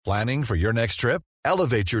Planning for your next trip?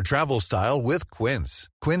 Elevate your travel style with Quince.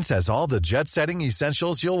 Quince has all the jet-setting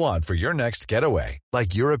essentials you'll want for your next getaway,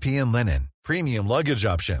 like European linen, premium luggage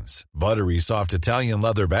options, buttery soft Italian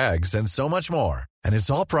leather bags, and so much more. And it's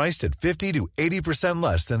all priced at 50 to 80%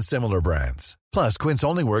 less than similar brands. Plus, Quince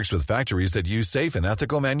only works with factories that use safe and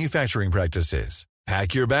ethical manufacturing practices.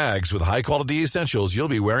 Pack your bags with high-quality essentials you'll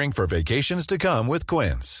be wearing for vacations to come with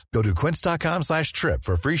Quince. Go to quince.com/trip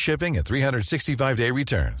for free shipping and 365-day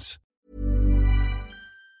returns.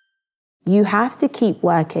 You have to keep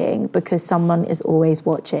working because someone is always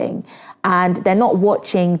watching. And they're not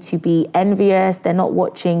watching to be envious. They're not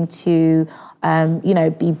watching to,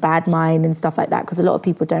 be bad mind and stuff like that. Because a lot of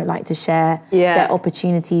people don't like to share their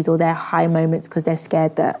opportunities or their high moments because they're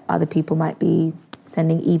scared that other people might be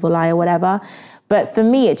sending evil eye or whatever. But for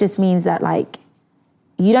me, it just means that, like,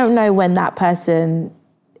 you don't know when that person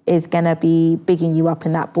is going to be bigging you up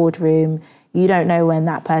in that boardroom. You don't know when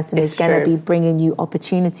that person is going to be bringing you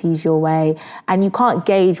opportunities your way. And you can't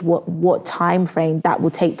gauge what time frame that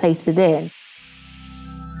will take place within.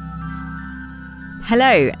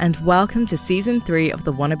 Hello, and welcome to Season 3 of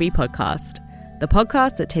the Wannabe podcast. The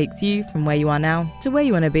podcast that takes you from where you are now to where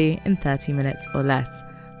you want to be in 30 minutes or less.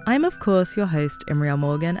 I'm, of course, your host, Imriel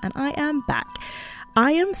Morgan, and I am back.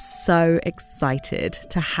 I am so excited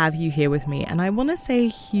to have you here with me, and I want to say a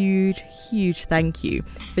huge thank you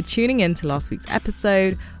for tuning in to last week's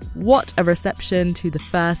episode. What a reception to the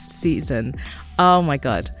first season. Oh my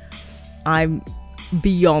God. I'm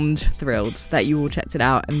beyond thrilled that you all checked it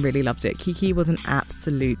out and really loved it. Kiki was an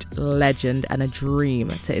absolute legend and a dream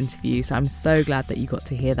to interview, so I'm so glad that you got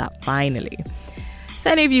to hear that finally. For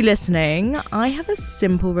any of you listening, I have a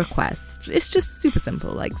simple request. It's just super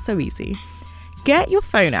simple, like so easy. Get your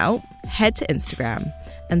phone out, head to Instagram,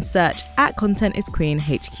 and search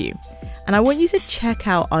 @ContentIsQueenHQ. And I want you to check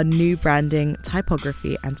out our new branding,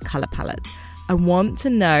 typography, and colour palette. I want to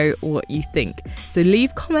know what you think. So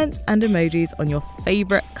leave comments and emojis on your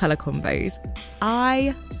favourite colour combos.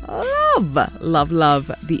 I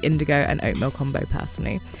love the indigo and oatmeal combo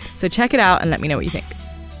personally. So check it out and let me know what you think.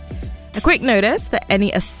 A quick notice for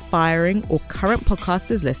any aspiring or current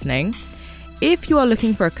podcasters listening. If you are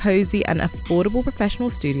looking for a cozy and affordable professional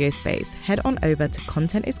studio space, head on over to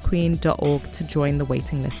contentisqueen.org to join the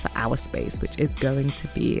waiting list for our space, which is going to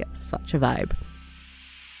be such a vibe.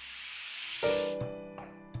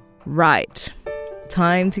 Right,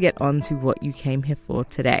 time to get on to what you came here for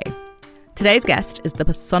today. Today's guest is the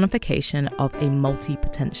personification of a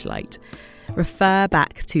multi-potentialite. Refer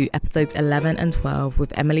back to episodes 11 and 12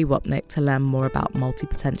 with Emily Wapnick to learn more about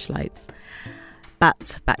multi-potentialites.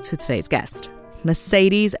 But back to today's guest.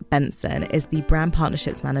 Mercedes Benson is the brand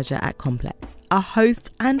partnerships manager at Complex, a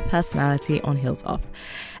host and personality on Heels Off,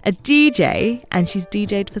 a DJ, and she's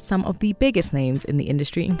DJ'd for some of the biggest names in the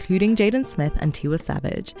industry, including Jaden Smith and Tiwa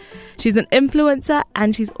Savage. She's an influencer,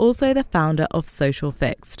 and she's also the founder of Social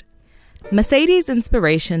Fixed. Mercedes'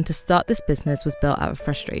 inspiration to start this business was built out of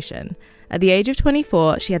frustration. At the age of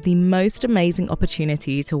 24, she had the most amazing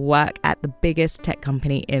opportunity to work at the biggest tech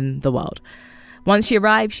company in the world. Once she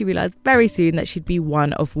arrived, she realized very soon that she'd be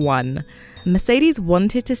one of one. Mercedes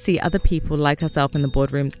wanted to see other people like herself in the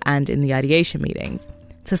boardrooms and in the ideation meetings.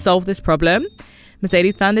 To solve this problem,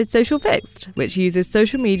 Mercedes founded Social Fixed, which uses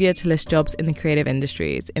social media to list jobs in the creative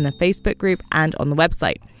industries, in the Facebook group and on the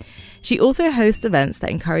website. She also hosts events that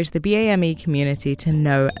encourage the BAME community to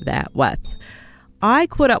know their worth. I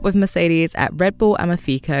caught up with Mercedes at Red Bull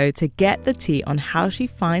Amafico to get the tea on how she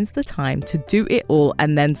finds the time to do it all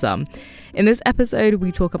and then some. In this episode,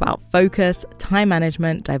 we talk about focus, time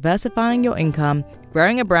management, diversifying your income,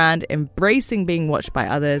 growing a brand, embracing being watched by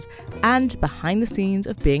others, and behind the scenes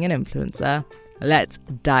of being an influencer. Let's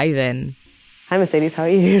dive in. Hi Mercedes, how are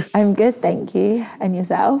you? I'm good, thank you. And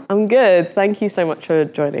yourself? I'm good. Thank you so much for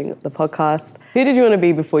joining the podcast. Who did you want to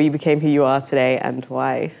be before you became who you are today, and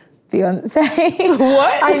why? Beyonce.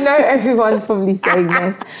 What? I know everyone's probably saying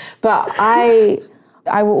this, but I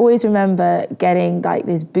will always remember getting like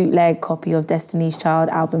this bootleg copy of Destiny's Child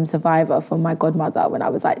album Survivor from my godmother when I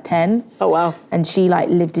was like 10. Oh, wow. And she like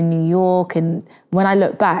lived in New York, and when I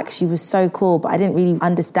look back, she was so cool, but I didn't really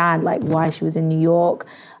understand like why she was in New York.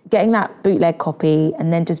 Getting that bootleg copy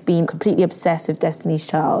and then just being completely obsessed with Destiny's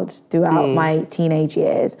Child throughout my teenage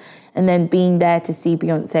years, and then being there to see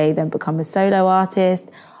Beyonce then become a solo artist.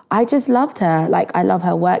 I just loved her. Like, I love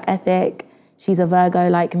her work ethic. She's a Virgo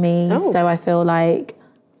like me, so I feel like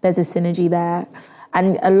there's a synergy there.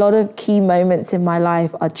 And a lot of key moments in my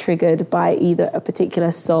life are triggered by either a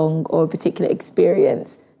particular song or a particular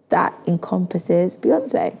experience that encompasses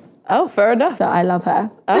Beyonce. Oh, fair enough. So I love her.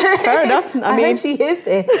 Fair enough. I hope she hears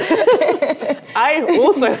this. I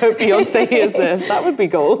also hope Beyonce hears this. That would be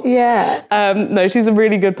gold. Yeah. No, she's a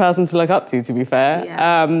really good person to look up to be fair.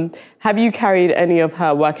 Yeah. Have you carried any of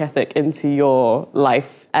her work ethic into your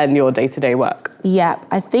life and your day-to-day work? Yeah,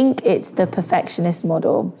 I think it's the perfectionist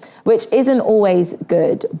model, which isn't always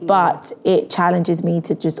good, but it challenges me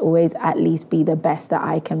to just always at least be the best that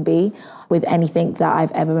I can be with anything that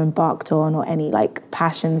I've ever embarked on or any like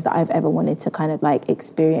passions that I've ever wanted to kind of like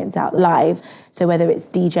experience out live. So whether it's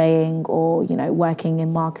DJing or, you know, working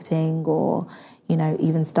in marketing or, you know,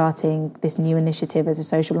 even starting this new initiative as a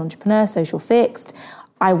social entrepreneur, Social Fixed,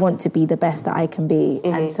 I want to be the best that I can be.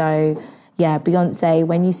 Mm-hmm. And so, yeah, Beyonce,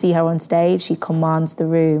 when you see her on stage, she commands the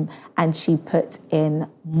room and she puts in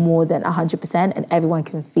more than 100% and everyone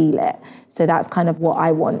can feel it. So that's kind of what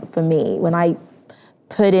I want for me. When I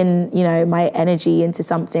put in, you know, my energy into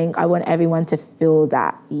something, I want everyone to feel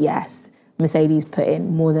that, yes, Mercedes put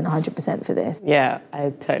in more than 100% for this. Yeah,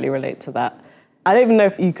 I totally relate to that. I don't even know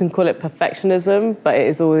if you can call it perfectionism, but it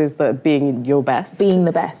is always the being your best. Being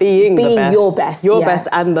the best. Being the best. Your best. Your best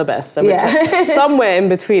and the best. So somewhere in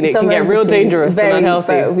between it Somewhere can get real dangerous and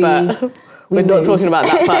unhealthy. But we're not talking about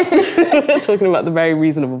that part. We're talking about the very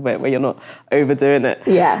reasonable bit where you're not overdoing it.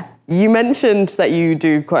 Yeah. You mentioned that you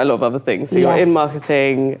do quite a lot of other things. So you're in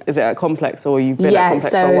marketing. Is it at Complex or you've been at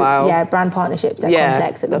Complex for a while? Yeah, brand partnerships at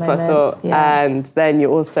Complex at the moment. That's what I thought. Yeah. And then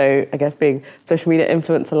you're also, I guess, being social media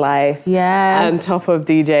influencer life. Yes. And top of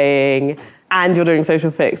DJing. And you're doing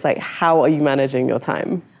Social Fix. Like, how are you managing your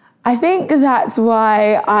time? I think that's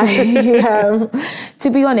why I, to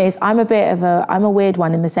be honest, I'm a weird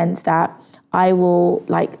one in the sense that I will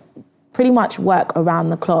like pretty much work around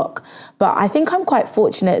the clock. But I think I'm quite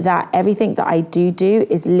fortunate that everything that I do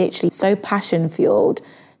is literally so passion fueled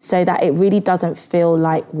so that it really doesn't feel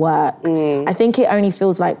like work. I think it only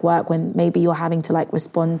feels like work when maybe you're having to like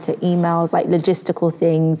respond to emails, like logistical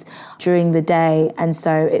things during the day. And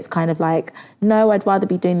so it's kind of like, no, I'd rather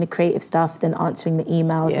be doing the creative stuff than answering the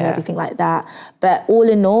emails and everything like that. But all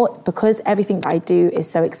in all, because everything that I do is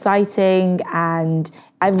so exciting and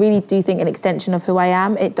I really do think an extension of who I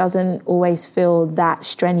am, it doesn't always feel that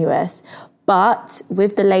strenuous. But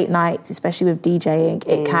with the late nights, especially with DJing,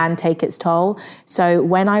 it can take its toll. So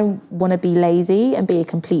when I want to be lazy and be a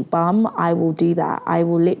complete bum, I will do that. I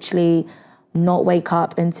will literally not wake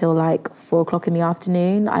up until like 4 o'clock in the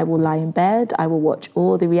afternoon. I will lie in bed. I will watch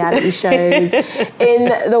all the reality shows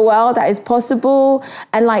in the world that is possible.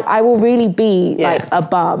 And like, I will really be like a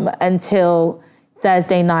bum until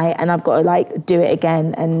Thursday night and I've got to like do it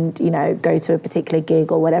again and, you know, go to a particular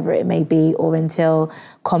gig or whatever it may be, or until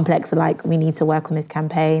Complex are like, we need to work on this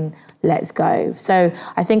campaign, let's go. So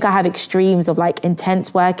I think I have extremes of like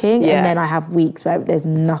intense working and then I have weeks where there's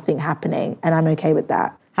nothing happening and I'm okay with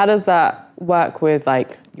that. How does that work with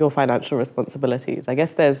like your financial responsibilities? I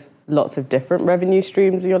guess there's lots of different revenue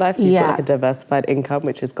streams in your life. So you've got like a diversified income,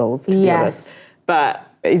 which is goals to be honest. But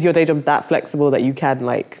is your day job that flexible that you can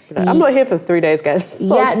like, you know, I'm not here for 3 days, guys.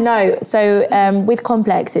 So with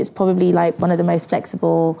Complex, it's probably like one of the most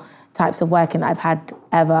flexible types of working that I've had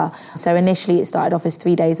ever. So initially it started off as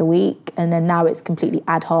 3 days a week and then now it's completely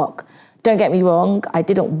ad hoc. Don't get me wrong, I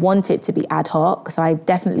didn't want it to be ad hoc. So I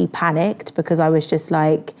definitely panicked because I was just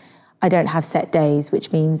like, I don't have set days,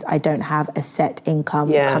 which means I don't have a set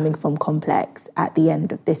income coming from Complex at the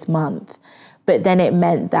end of this month. But then it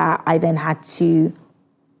meant that I then had to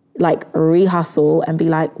like re-hustle and be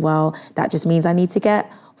like, well, that just means I need to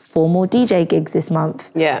get 4 more DJ gigs this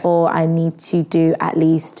month. Or I need to do at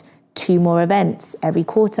least 2 more events every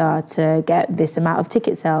quarter to get this amount of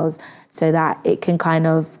ticket sales so that it can kind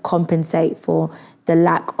of compensate for the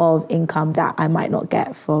lack of income that I might not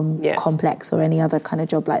get from Complex or any other kind of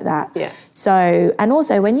job like that. So, and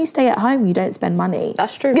also when you stay at home, you don't spend money.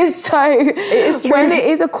 That's true. So it is true. When it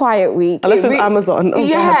is a quiet week. Unless it's Amazon.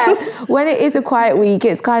 Oh, when it is a quiet week,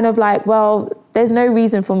 it's kind of like, well, there's no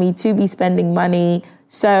reason for me to be spending money.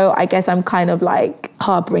 So I guess I'm kind of like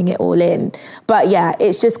harboring it all in. But yeah,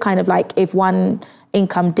 it's just kind of like if one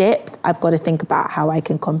income dips, I've got to think about how I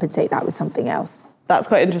can compensate that with something else. That's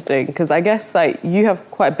quite interesting because I guess like you have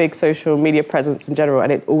quite a big social media presence in general and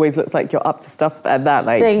it always looks like you're up to stuff at that.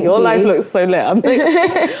 Like your life looks so lit. I'm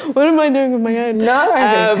like, what am I doing with my own?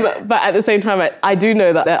 No. But at the same time, I do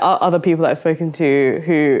know that there are other people that I've spoken to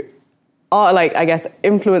who are like, I guess,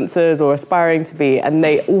 influencers or aspiring to be, and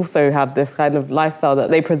they also have this kind of lifestyle that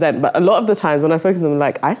they present. But a lot of the times when I've spoken to them,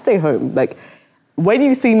 like, I stay home. Like, when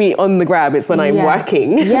you see me on the gram, it's when I'm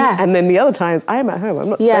working. And then the other times, I am at home. I'm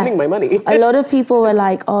not spending my money. A lot of people were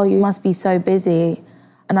like, oh, you must be so busy.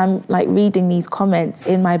 and I'm like reading these comments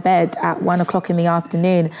in my bed at 1:00 in the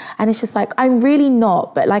afternoon. And it's just like, I'm really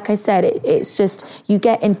not. But like I said, it's just, you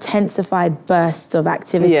get intensified bursts of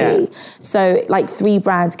activity. Yeah. So like 3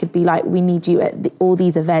 brands could be like, we need you at all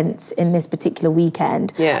these events in this particular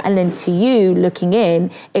weekend. Yeah. And then to you looking in,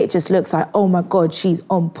 it just looks like, oh my God, she's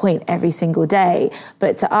on point every single day.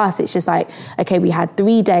 But to us, it's just like, okay, we had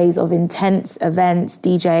 3 days of intense events,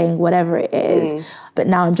 DJing, whatever it is. But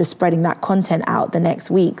now I'm just spreading that content out the next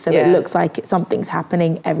week. So it looks like something's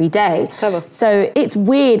happening every day. It's clever. So it's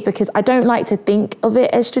weird because I don't like to think of it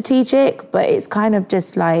as strategic, but it's kind of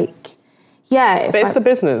just like, yeah. But it's the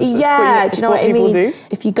business. Yeah, it's do you know what what I people mean? do.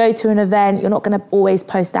 If you go to an event, you're not going to always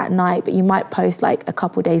post that night, but you might post like a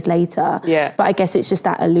couple days later. Yeah. But I guess it's just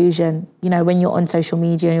that illusion, you know, when you're on social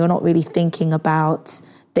media and you're not really thinking about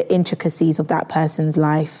the intricacies of that person's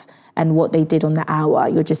life and what they did on the hour.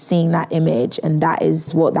 You're just seeing that image and that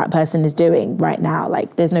is what that person is doing right now.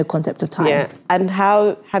 Like, there's no concept of time. Yeah. And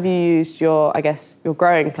how have you used your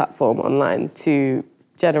growing platform online to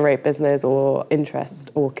generate business or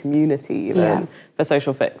interest or community even for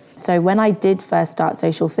Social Fix? So when I did first start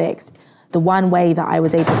Social Fix, the one way that I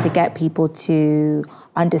was able to get people to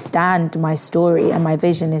understand my story and my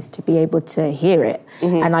vision is to be able to hear it.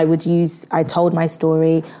 And I told my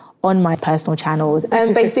story on my personal channels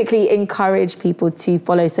and basically encourage people to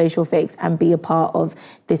follow Social Fix and be a part of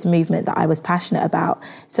this movement that I was passionate about.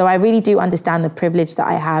 So I really do understand the privilege that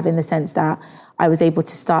I have in the sense that I was able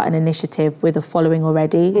to start an initiative with a following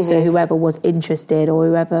already. So whoever was interested or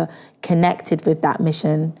whoever connected with that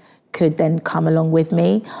mission could then come along with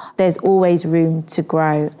me. There's always room to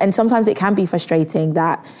grow. And sometimes it can be frustrating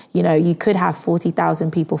that, you know, you could have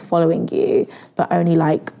 40,000 people following you, but only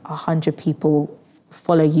like 100 people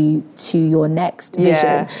follow you to your next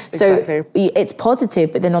vision. So it's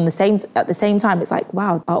positive, but then at the same time, it's like,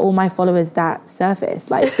 wow, are all my followers that surface?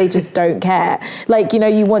 Like, they just don't care. Like, you know,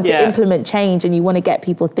 you want to implement change and you want to get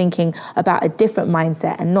people thinking about a different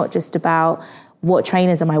mindset and not just about what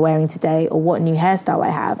trainers am I wearing today or what new hairstyle I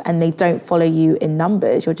have, and they don't follow you in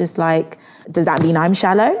numbers. You're just like, does that mean I'm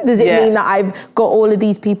shallow? Does it mean that I've got all of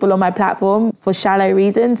these people on my platform for shallow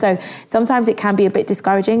reasons? So sometimes it can be a bit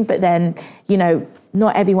discouraging, but then, you know,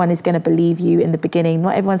 not everyone is going to believe you in the beginning.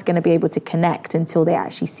 Not everyone's going to be able to connect until they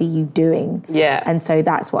actually see you doing. Yeah. And so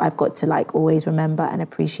that's what I've got to like always remember and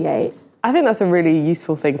appreciate. I think that's a really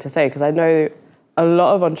useful thing to say because I know a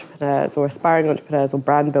lot of entrepreneurs or aspiring entrepreneurs or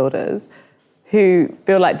brand builders who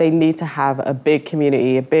feel like they need to have a big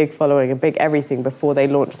community, a big following, a big everything before they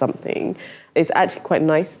launch something. It's actually quite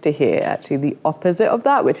nice to hear actually the opposite of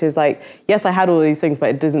that, which is like, yes, I had all these things,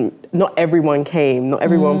 but not everyone came, not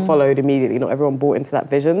everyone followed immediately, not everyone bought into that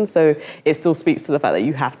vision. So it still speaks to the fact that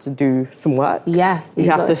you have to do some work. Yeah. You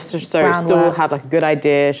have to still have like a good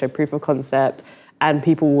idea, show proof of concept, and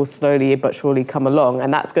people will slowly but surely come along.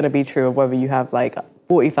 And that's going to be true of whether you have like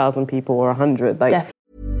 40,000 people or 100. Like, Definitely.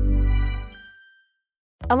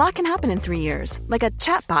 A lot can happen in 3 years, like a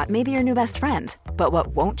chatbot may be your new best friend. But what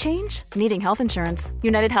won't change? Needing health insurance.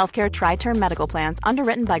 United Healthcare Tri-Term Medical Plans,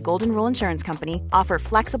 underwritten by Golden Rule Insurance Company, offer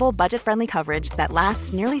flexible, budget-friendly coverage that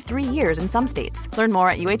lasts nearly 3 years in some states. Learn more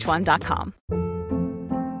at UH1.com.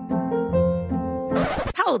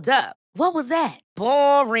 Hold up. What was that?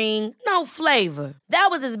 Boring. No flavor. That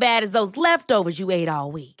was as bad as those leftovers you ate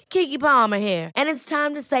all week. Keke Palmer here. And it's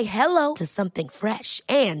time to say hello to something fresh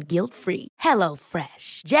and guilt-free. Hello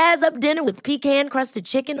Fresh. Jazz up dinner with pecan-crusted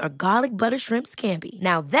chicken or garlic butter shrimp scampi.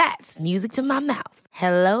 Now that's music to my mouth.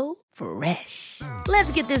 Hello Fresh.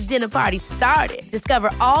 Let's get this dinner party started.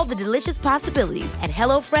 Discover all the delicious possibilities at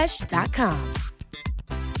HelloFresh.com.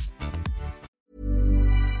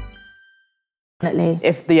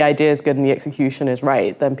 If the idea is good and the execution is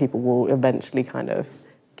right, then people will eventually kind of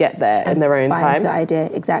get there in their own buy time. into the idea,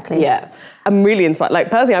 exactly. Yeah. I'm really inspired. Like,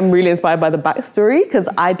 personally, I'm really inspired by the backstory because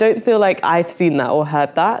I don't feel like I've seen that or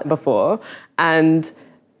heard that before. And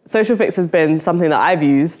Social Fix has been something that I've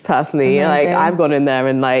used personally. Amazing. Like, I've gone in there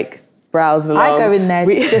and like browsed along. I go in there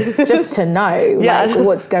just to know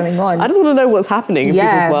what's going on. I just want to know what's happening in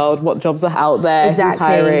people's world, what jobs are out there, who's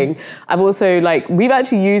hiring. I've also we've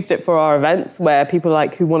actually used it for our events where people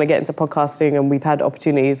who want to get into podcasting, and we've had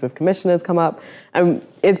opportunities with commissioners come up, and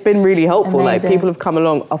it's been really helpful. Amazing. Like, people have come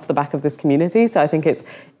along off the back of this community, so I think it's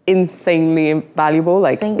insanely valuable,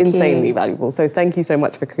 insanely valuable. So thank you so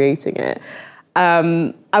much for creating it.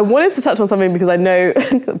 I wanted to touch on something because I know,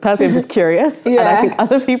 personally, I'm just curious, and I think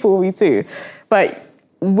other people will be too. But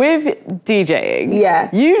with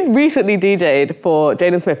DJing, you recently DJ'd for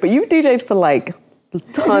Jaden Smith, but you've DJ'd for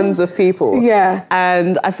tons of people. Yeah.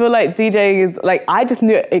 And I feel like DJing is like, I just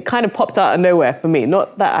knew it kind of popped out of nowhere for me.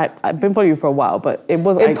 Not that I've been following you for a while, but it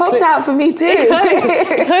wasn't. It popped out for me too.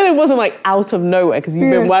 It kind of wasn't like out of nowhere because you've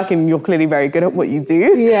been working, you're clearly very good at what you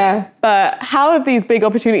do. Yeah. But how have these big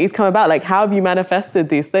opportunities come about? Like, how have you manifested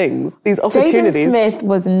these things, these opportunities? Jaden Smith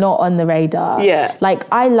was not on the radar. Yeah. Like,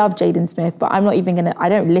 I love Jaden Smith, but I'm not even I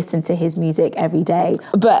don't listen to his music every day.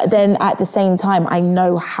 But then at the same time, I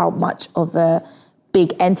know how much of a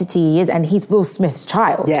big entity he is, and he's Will Smith's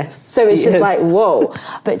child. Yes. So it's just like, whoa.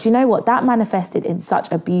 But do you know what? That manifested in such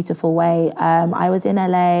a beautiful way. I was in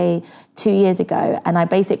LA 2 years ago, and I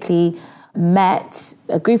basically met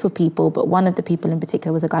a group of people, but one of the people in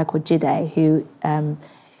particular was a guy called Jide, who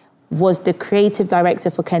was the creative director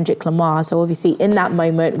for Kendrick Lamar. So obviously in that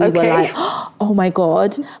moment, we were like, oh my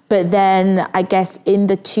God. But then I guess in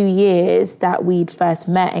the 2 years that we'd first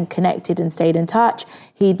met and connected and stayed in touch,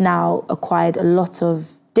 he'd now acquired a lot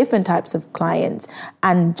of different types of clients,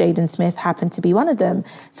 and Jaden Smith happened to be one of them.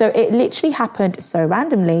 So it literally happened so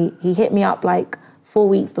randomly. He hit me up like 4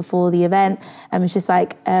 weeks before the event and was just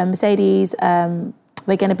like, Mercedes,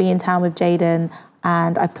 we're going to be in town with Jaden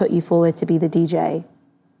and I've put you forward to be the DJ.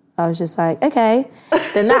 I was just like, okay.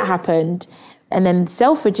 Then that happened. And then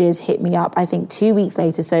Selfridges hit me up, I think 2 weeks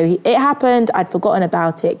later. So it happened, I'd forgotten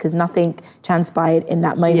about it because nothing transpired in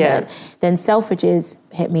that moment. Yeah. Then Selfridges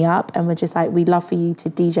hit me up and were just like, we'd love for you to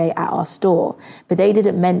DJ at our store. But they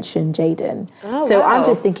didn't mention Jaden. So I'm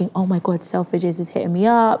just thinking, oh my God, Selfridges is hitting me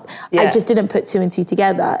up. Yeah. I just didn't put two and two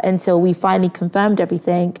together until we finally confirmed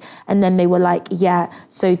everything. And then they were like, yeah,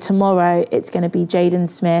 so tomorrow it's going to be Jaden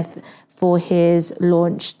Smith for his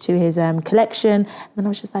launch to his collection. And I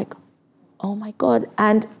was just like, oh my God.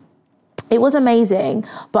 And it was amazing.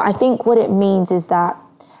 But I think what it means is that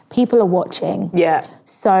people are watching. Yeah.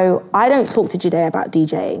 So I don't talk to Jide about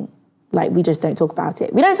DJing. Like, we just don't talk about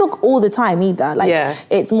it. We don't talk all the time either. Like,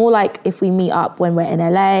 it's more like if we meet up when we're in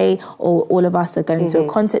LA or all of us are going to a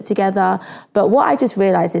concert together. But what I just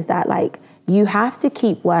realized is that, like, you have to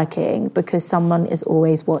keep working because someone is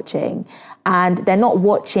always watching. And they're not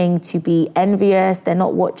watching to be envious. They're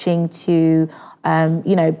not watching to,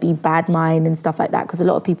 be bad mind and stuff like that. Because a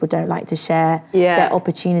lot of people don't like to share their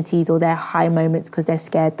opportunities or their high moments because they're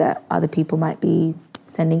scared that other people might be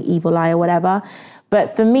sending evil eye or whatever.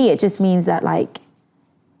 But for me, it just means that, like,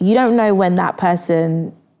 you don't know when that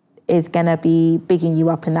person is going to be bigging you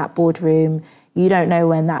up in that boardroom. You don't know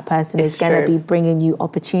when that person is going to be bringing you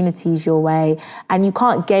opportunities your way. And you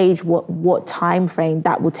can't gauge what time frame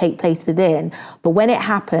that will take place within. But when it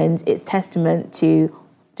happens, it's testament to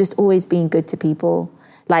just always being good to people.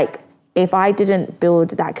 Like, if I didn't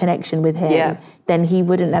build that connection with him, then he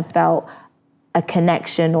wouldn't have felt a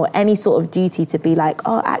connection or any sort of duty to be like,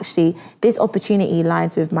 oh, actually, this opportunity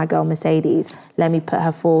aligns with my girl Mercedes. Let me put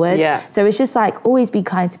her forward. Yeah. So it's just like, always be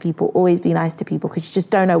kind to people, always be nice to people, because you just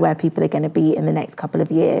don't know where people are going to be in the next couple of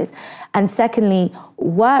years. And secondly,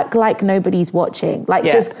 work like nobody's watching. Like,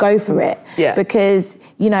 just go for it. Yeah. Because,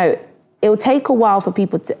 it'll take a while for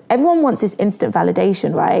people to... Everyone wants this instant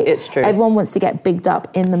validation, right? It's true. Everyone wants to get bigged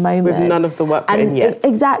up in the moment. With none of the work put in yet.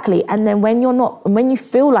 Exactly. And then when you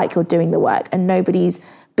feel like you're doing the work and nobody's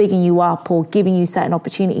bigging you up or giving you certain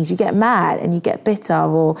opportunities, you get mad and you get bitter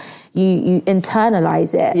or you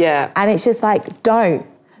internalize it. Yeah. And it's just like, don't.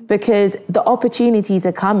 Because the opportunities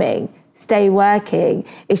are coming. Stay working.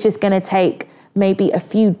 It's just going to take maybe a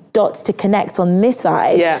few dots to connect on this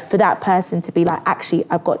side for that person to be like, actually,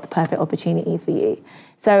 I've got the perfect opportunity for you.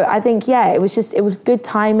 So I think, it was good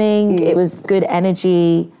timing, it was good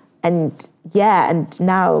energy, and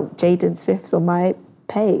now Jaden Smith's on my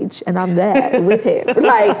page and I'm there with him.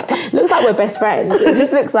 Like, looks like we're best friends. It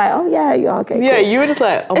just looks like, oh yeah, you are, okay, cool. Yeah, you were just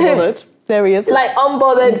like, unbothered. There he is. Like,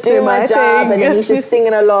 unbothered, doing my job, and then he's just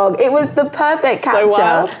singing along. It was the perfect capture.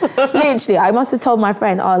 So wild. Literally, I must have told my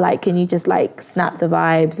friend, can you just like snap the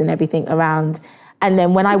vibes and everything around? And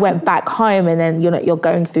then when I went back home and then you're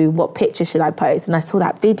going through what picture should I post, and I saw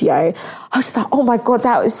that video, I was just like, oh my God,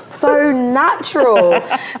 that was so natural.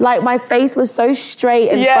 Like, my face was so straight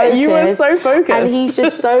and focused. You were so focused. And he's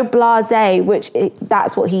just so blasé,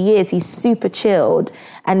 that's what he is. He's super chilled.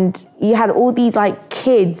 And you had all these like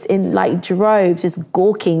kids in like droves just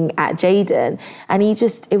gawking at Jaden. And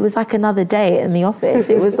it was like another day in the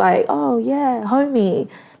office. It was like, oh yeah, homie.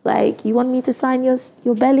 Like, you want me to sign your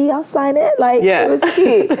belly? I'll sign it. Like, it was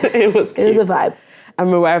cute. It was cute. It was a vibe.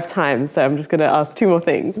 I'm aware of time, so I'm just going to ask two more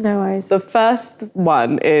things. No worries. The first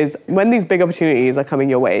one is, when these big opportunities are coming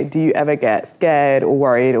your way, do you ever get scared or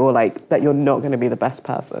worried or like that you're not going to be the best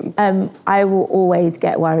person? I will always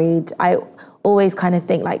get worried. I always kind of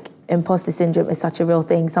think like imposter syndrome is such a real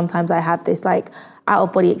thing. Sometimes I have this like,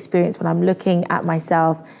 out-of-body experience when I'm looking at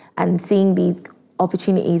myself and seeing these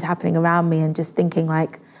opportunities happening around me and just thinking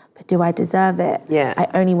like, but do I deserve it? Yeah. I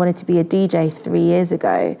only wanted to be a DJ 3 years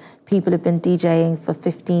ago. People have been DJing for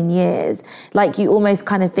 15 years. Like, you almost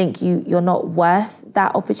kind of think you're not worth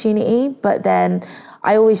that opportunity, but then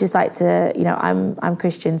I always just like to, you know, I'm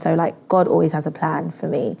Christian, so like God always has a plan for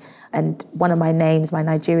me. And one of my names, my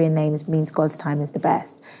Nigerian names, means God's time is the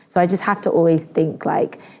best. So I just have to always think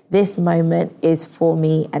like, this moment is for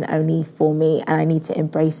me and only for me, and I need to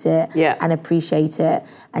embrace it and appreciate it.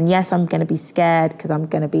 And yes, I'm going to be scared because I'm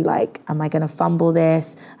going to be like, am I going to fumble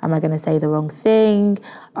this? Am I going to say the wrong thing?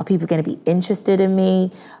 Are people going to be interested in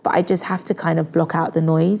me? But I just have to kind of block out the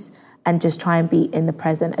noise and just try and be in the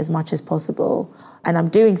present as much as possible. And I'm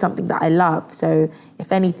doing something that I love. So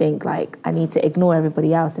if anything, like, I need to ignore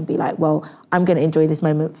everybody else and be like, well, I'm going to enjoy this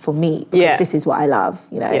moment for me because this is what I love,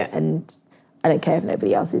 you know? And I don't care if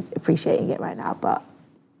nobody else is appreciating it right now, but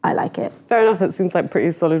I like it. Fair enough. It seems like a pretty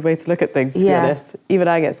solid way to look at things, to be honest. Even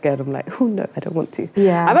I get scared. I'm like, oh no, I don't want to.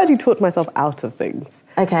 Yeah. I've actually talked myself out of things.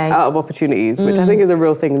 Okay. Out of opportunities, which I think is a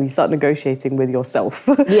real thing. And you start negotiating with yourself.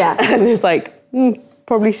 Yeah. And it's like,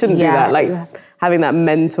 probably shouldn't do that. Like having that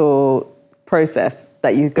mental process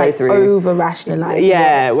that you go through. Over-rationalising it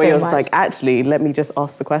where so you're just much. like, actually, let me just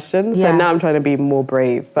ask the question. Yeah. So now I'm trying to be more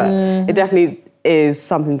brave. But it definitely is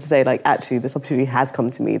something to say, like, actually, this opportunity has come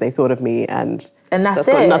to me. They thought of me, and that's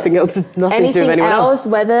got it. nothing to do with anyone else.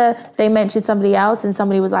 Whether they mentioned somebody else and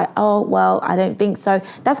somebody was like, oh, well, I don't think so.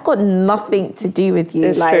 That's got nothing to do with you.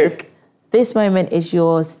 It's like, true. This moment is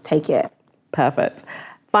yours. Take it. Perfect.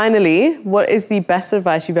 Finally, what is the best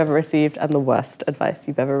advice you've ever received and the worst advice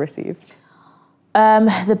you've ever received?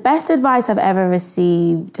 The best advice I've ever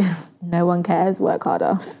received, no one cares, work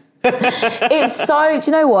harder. It's so,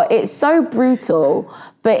 do you know what? It's so brutal,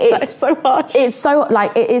 but It's so harsh. It's so,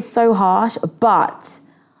 like, it is so harsh, but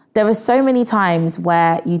there are so many times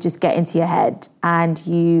where you just get into your head and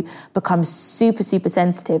you become super, super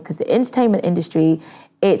sensitive, because the entertainment industry,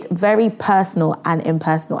 it's very personal and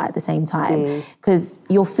impersonal at the same time, because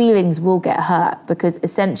your feelings will get hurt, because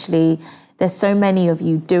essentially there's so many of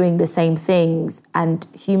you doing the same things, and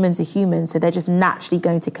humans are humans, so they're just naturally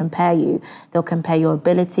going to compare you. They'll compare your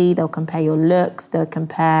ability, they'll compare your looks, they'll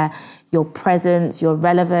compare your presence, your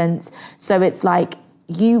relevance. So it's like,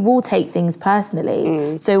 you will take things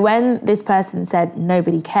personally. So when this person said,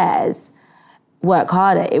 nobody cares, work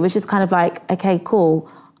harder, it was just kind of like, okay, cool.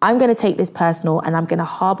 I'm going to take this personal and I'm going to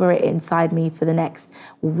harbour it inside me for the next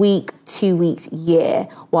week, 2 weeks, year,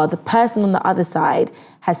 while the person on the other side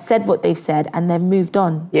has said what they've said and they've moved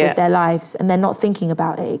on with their lives and they're not thinking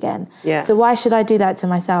about it again. Yeah. So why should I do that to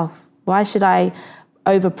myself? Why should I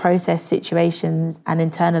over-process situations and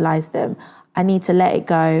internalise them? I need to let it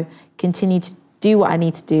go, continue to do what I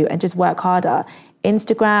need to do and just work harder.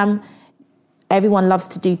 Instagram, everyone loves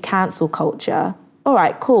to do cancel culture. All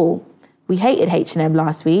right, cool. We hated H&M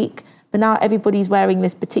last week, but now everybody's wearing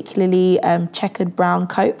this particularly checkered brown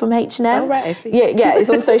coat from H&M. Oh, right, I see. Yeah, it's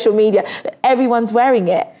on social media. Everyone's wearing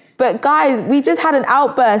it. But guys, we just had an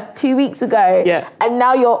outburst 2 weeks ago, and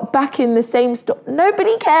now you're back in the same store.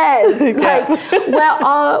 Nobody cares. Like,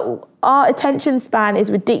 where our attention span is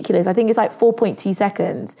ridiculous. I think it's like 4.2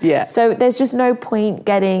 seconds. Yeah. So there's just no point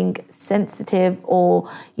getting sensitive or,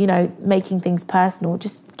 you know, making things personal.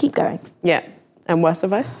 Just keep going. Yeah. And worst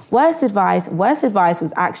advice? Worst advice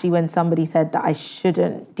was actually when somebody said that I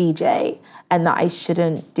shouldn't DJ and that I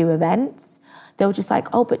shouldn't do events. They were just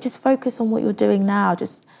like, oh, but just focus on what you're doing now.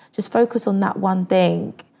 Just focus on that one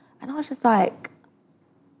thing. And I was just like,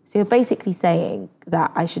 so you're basically saying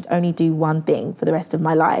that I should only do one thing for the rest of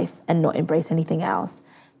my life and not embrace anything else?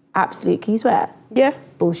 Absolute, can you swear? Yeah.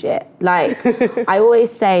 Bullshit. Like, I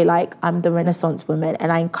always say, like, I'm the Renaissance woman,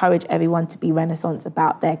 and I encourage everyone to be Renaissance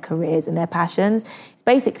about their careers and their passions. It's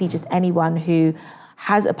basically just anyone who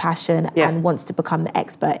has a passion and wants to become the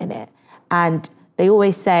expert in it. And they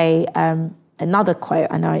always say, another quote,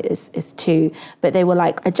 I know it's two, but they were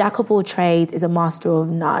like, a jack of all trades is a master of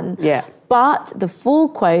none. Yeah. But the full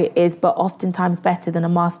quote is, but oftentimes better than a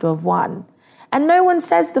master of one. And no one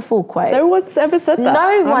says the full quote. No one's ever said that.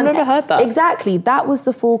 I've never heard that. Exactly, that was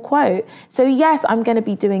the full quote. So yes, I'm going to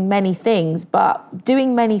be doing many things, but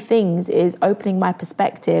doing many things is opening my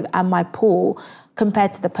perspective and my pool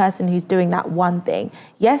compared to the person who's doing that one thing.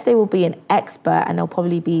 Yes, they will be an expert and they'll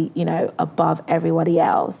probably be, you know, above everybody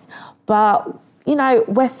else. But, you know,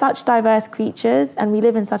 we're such diverse creatures and we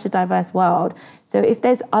live in such a diverse world. So if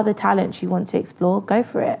there's other talents you want to explore, go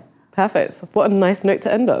for it. Perfect. What a nice note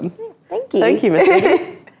to end on. Thank you. Thank you, Miss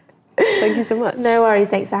Lady. Thank you so much. No worries.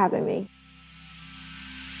 Thanks for having me.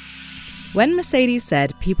 When Mercedes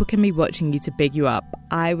said people can be watching you to big you up,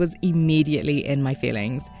 I was immediately in my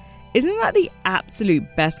feelings. Isn't that the absolute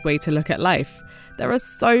best way to look at life? There are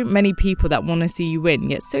so many people that want to see you win,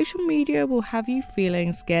 yet social media will have you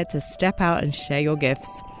feeling scared to step out and share your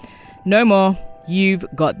gifts. No more. You've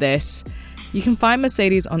got this. You can find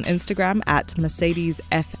Mercedes on Instagram at Mercedes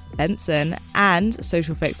F. Benson and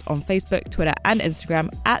Social Fix on Facebook, Twitter, and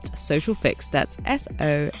Instagram at Social Fix. That's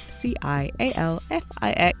SOCIALFIXT.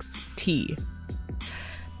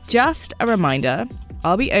 Just a reminder,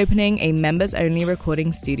 I'll be opening a members-only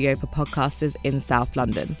recording studio for podcasters in South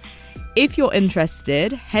London. If you're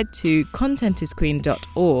interested, head to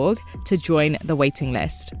contentisqueen.org to join the waiting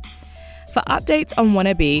list. For updates on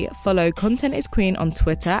Wannabe, follow Content is Queen on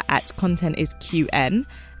Twitter at ContentIsQN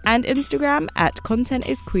and Instagram at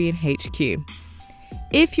ContentIsQueenHQ.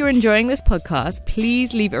 If you're enjoying this podcast,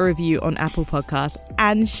 please leave a review on Apple Podcasts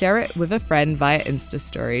and share it with a friend via Insta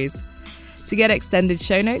Stories. To get extended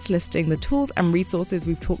show notes listing the tools and resources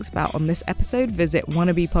we've talked about on this episode, visit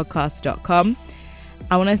wannabepodcast.com.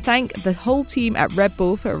 I want to thank the whole team at Red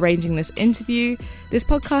Bull for arranging this interview. This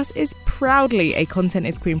podcast is proudly a Content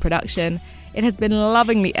is Queen production. It has been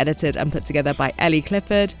lovingly edited and put together by Ellie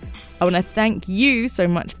Clifford. I want to thank you so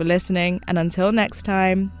much for listening, and until next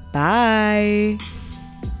time, bye.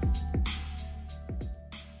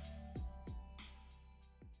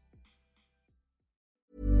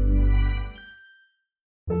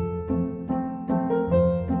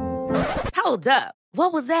 Hold up.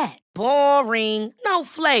 What was that? Boring. No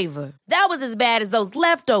flavor. That was as bad as those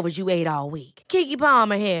leftovers you ate all week. Keke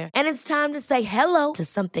Palmer here, and it's time to say hello to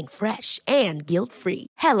something fresh and guilt-free.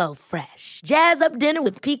 Hello Fresh. Jazz up dinner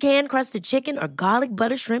with pecan-crusted chicken or garlic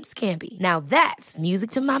butter shrimp scampi. Now that's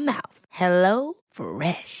music to my mouth. Hello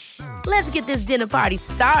Fresh. Let's get this dinner party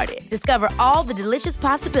started. Discover all the delicious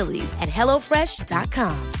possibilities at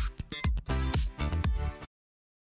HelloFresh.com.